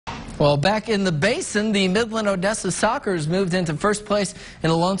Well, back in the Basin, the Midland Odessa Sockers moved into first place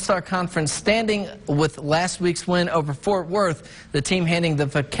in the Lone Star Conference standing with last week's win over Fort Worth, the team handing the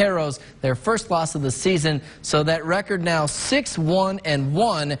Vaqueros their first loss of the season. So that record now 6-1-1,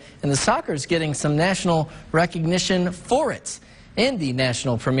 and the Sockers getting some national recognition for it in the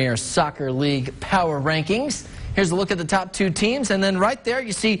National Premier Soccer League Power Rankings. Here's a look at the top two teams, and then right there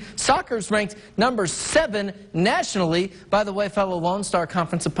you see Sockers ranked number 7 nationally. By the way, fellow Lone Star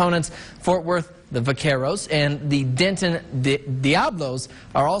Conference opponents, Fort Worth, the Vaqueros, and the Denton Diablos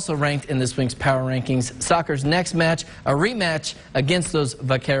are also ranked in this week's Power Rankings. Sockers' next match, a rematch against those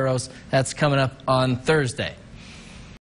Vaqueros, that's coming up on Thursday.